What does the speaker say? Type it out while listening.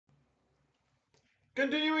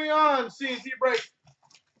Continuing on, CNC break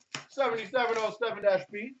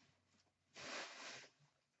 7707-B.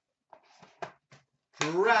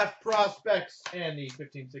 Draft prospects and the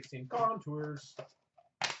 15-16 contours.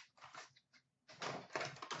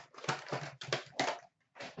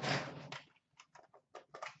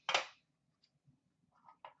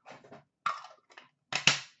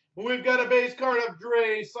 We've got a base card of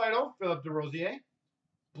Dre Seidel, Philip DeRosier,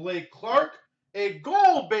 Blake Clark, a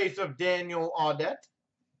gold base of Daniel Audette,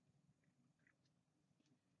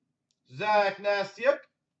 Zach Nastiuk,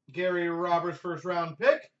 Gary Roberts first round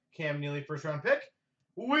pick, Cam Neely first round pick.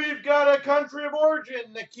 We've got a country of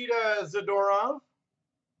origin, Nikita Zadorov.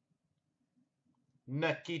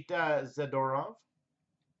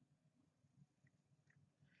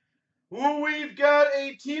 We've got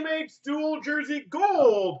a teammates dual jersey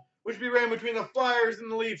gold, which be ran between the Flyers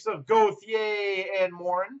and the Leafs of Gauthier and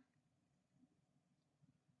Morin.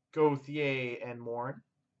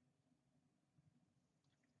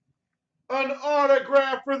 An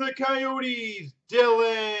autograph for the Coyotes,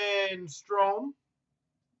 Dylan Strome.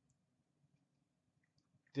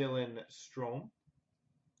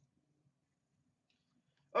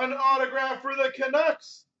 An autograph for the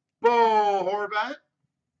Canucks, Bo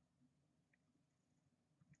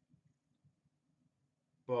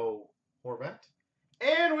Horvat.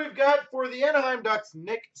 And we've got for the Anaheim Ducks,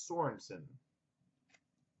 Nick Sorensen.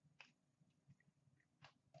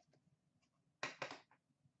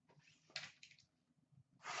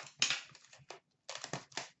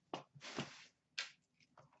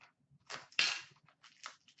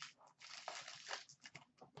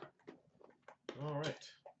 All right.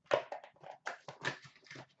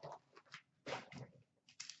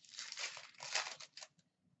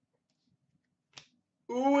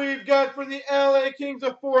 We've got for the LA Kings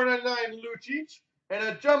a $4.99 Lucic and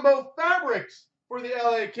a Jumbo Fabrics for the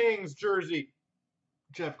LA Kings jersey,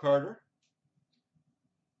 Jeff Carter.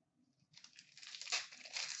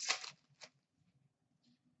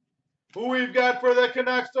 We've got for the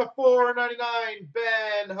Canucks a $4.99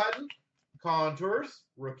 Ben Hutton, contours,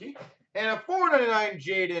 rookie, and a $4.99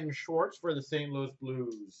 Jaden Schwartz for the St. Louis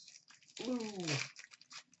Blues.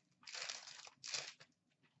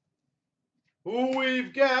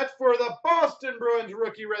 We've got for the Boston Bruins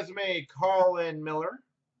rookie resume, Colin Miller.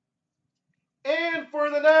 And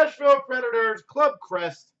for the Nashville Predators club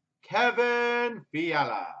crest, Kevin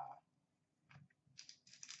Fiala.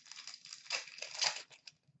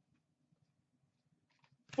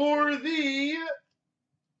 For the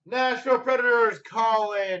Nashville Predators,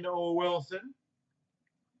 Colin Wilson.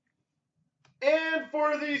 And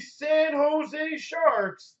for the San Jose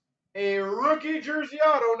Sharks, a rookie jersey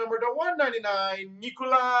auto number to 199,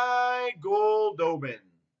 Nikolai Goldobin.